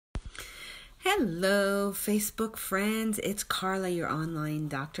Hello, Facebook friends. It's Carla, your online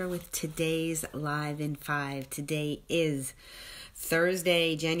doctor, with today's Live in 5. Today is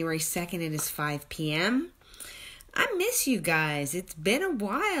Thursday, January 2nd. It is 5 p.m. I miss you guys. It's been a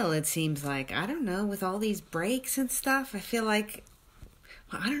while, it seems like. I don't know, with all these breaks and stuff, I feel like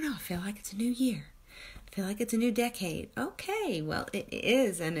it's a new year. I feel like it's a new decade. Okay, well, it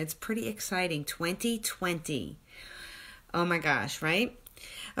is, and it's pretty exciting. 2020. Oh my gosh, right?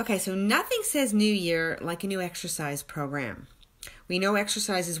 Okay, so nothing says New Year like a new exercise program. We know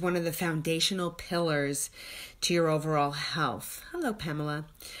exercise is one of the foundational pillars to your overall health. Hello, Pamela.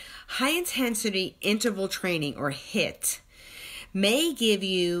 High-intensity interval training, or HIIT, may give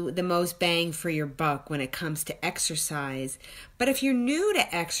you the most bang for your buck when it comes to exercise. But if you're new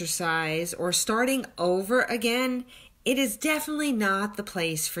to exercise or starting over again, it is definitely not the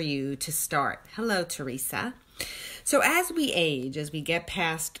place for you to start. Hello, Teresa. So as we age, as we get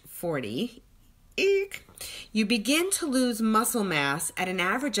past 40, you begin to lose muscle mass at an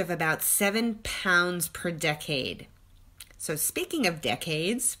average of about 7 pounds per decade. So speaking of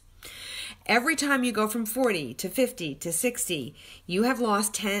decades, every time you go from 40 to 50 to 60, you have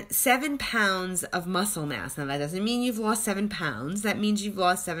lost 7 pounds of muscle mass. Now that doesn't mean you've lost 7 pounds. That means you've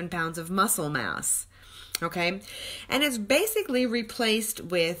lost 7 pounds of muscle mass. Okay? And it's basically replaced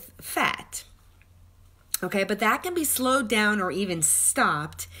with fat. Okay, but that can be slowed down or even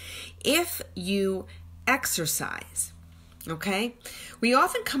stopped if you exercise. Okay, we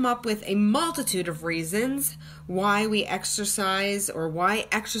often come up with a multitude of reasons why we exercise or why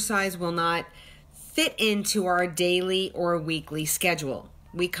exercise will not fit into our daily or weekly schedule.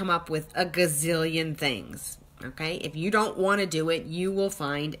 We come up with a gazillion things. Okay, if you don't want to do it, you will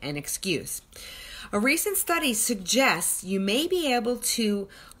find an excuse. A recent study suggests you may be able to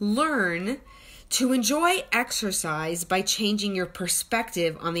learn to enjoy exercise by changing your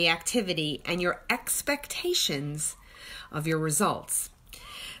perspective on the activity and your expectations of your results.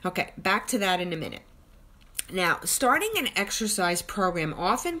 Okay, back to that in a minute. Now, starting an exercise program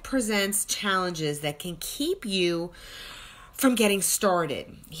often presents challenges that can keep you from getting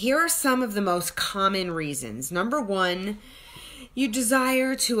started. Here are some of the most common reasons. Number one, you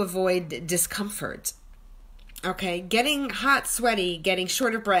desire to avoid discomfort. Okay, getting hot, sweaty, getting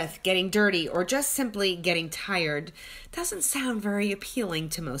short of breath, getting dirty, or just simply getting tired doesn't sound very appealing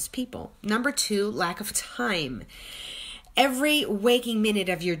to most people. Number two, lack of time. Every waking minute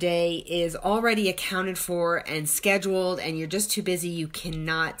of your day is already accounted for and scheduled, and you're just too busy. You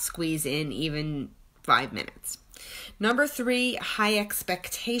cannot squeeze in even 5 minutes. Number three, high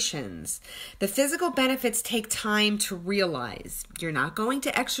expectations. The physical benefits take time to realize. You're not going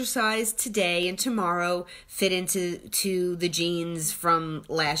to exercise today and tomorrow fit into the jeans from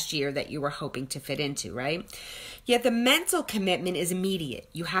last year that you were hoping to fit into, right? Yet the mental commitment is immediate.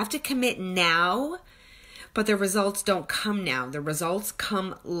 You have to commit now, but the results don't come now. The results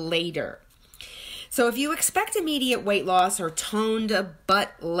come later. So if you expect immediate weight loss or toned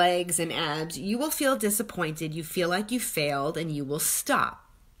butt, legs, and abs, you will feel disappointed, you feel like you failed, and you will stop.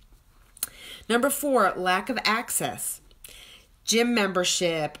 Number four, lack of access. Gym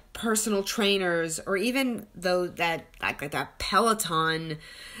membership, personal trainers, or even that Peloton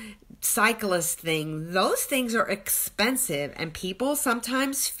cyclist thing, those things are expensive, and people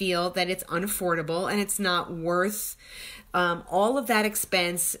sometimes feel that it's unaffordable and it's not worth all of that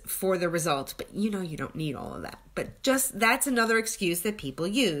expense for the results. But you don't need all of that. But just that's another excuse that people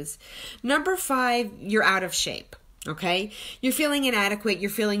use. Number five, you're out of shape. Okay? You're feeling inadequate. You're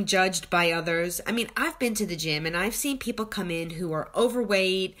feeling judged by others. I mean, I've been to the gym and I've seen people come in who are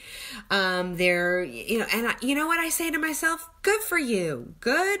overweight. And you know what I say to myself? Good for you.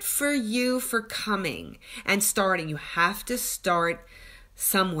 Good for you for coming and starting. You have to start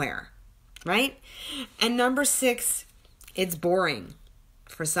somewhere, right? And number six, it's boring.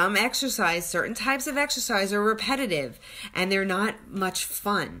 For some exercise, certain types of exercise are repetitive and they're not much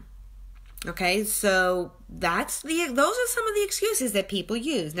fun. Okay, so those are some of the excuses that people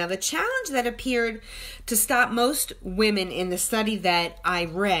use. Now, the challenge that appeared to stop most women in the study that I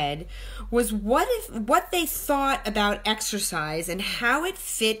read was what they thought about exercise and how it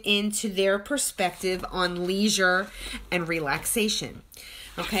fit into their perspective on leisure and relaxation.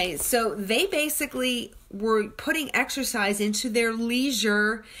 Okay, so they basically were putting exercise into their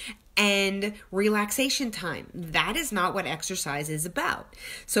leisure and relaxation time. That is not what exercise is about.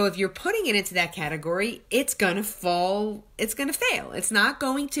 So if you're putting it into that category, it's going to fail. It's not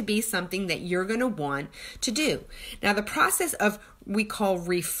going to be something that you're going to want to do. Now, the process of we call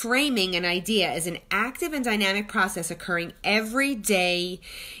reframing an idea is an active and dynamic process occurring every day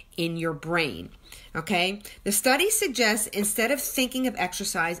in your brain. Okay? The study suggests instead of thinking of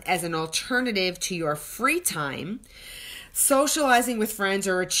exercise as an alternative to your free time, socializing with friends,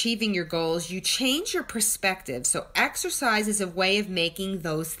 or achieving your goals, you change your perspective. So exercise is a way of making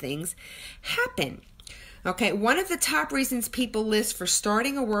those things happen. Okay, one of the top reasons people list for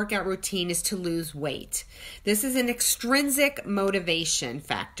starting a workout routine is to lose weight. This is an extrinsic motivation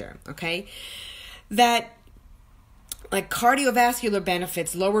factor, okay? That like cardiovascular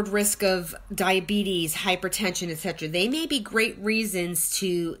benefits, lowered risk of diabetes, hypertension, etc. They may be great reasons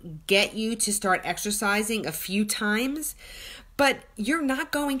to get you to start exercising a few times, but you're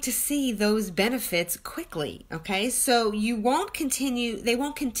not going to see those benefits quickly, okay? So they won't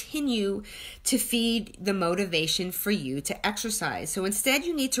continue to feed the motivation for you to exercise. So instead,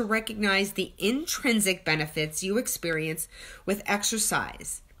 you need to recognize the intrinsic benefits you experience with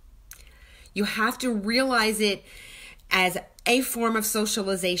exercise. You have to realize it as a form of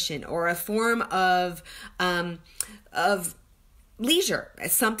socialization or a form of leisure,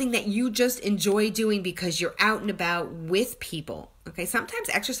 as something that you just enjoy doing because you're out and about with people. Okay, sometimes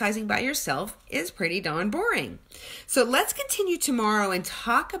exercising by yourself is pretty darn boring. So let's continue tomorrow and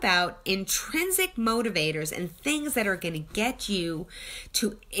talk about intrinsic motivators and things that are going to get you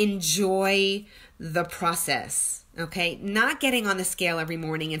to enjoy the process. Okay, not getting on the scale every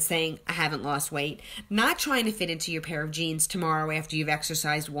morning and saying, I haven't lost weight. Not trying to fit into your pair of jeans tomorrow after you've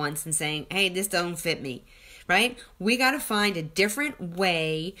exercised once and saying, hey, this don't fit me. Right? We got to find a different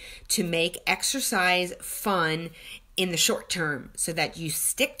way to make exercise fun in the short term so that you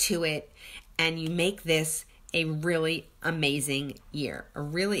stick to it and you make this a really amazing year, a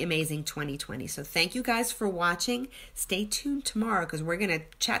really amazing 2020. So thank you guys for watching. Stay tuned tomorrow because we're going to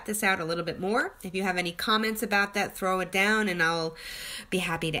chat this out a little bit more. If you have any comments about that, throw it down and I'll be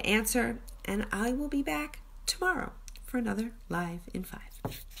happy to answer. And I will be back tomorrow for another Live in 5.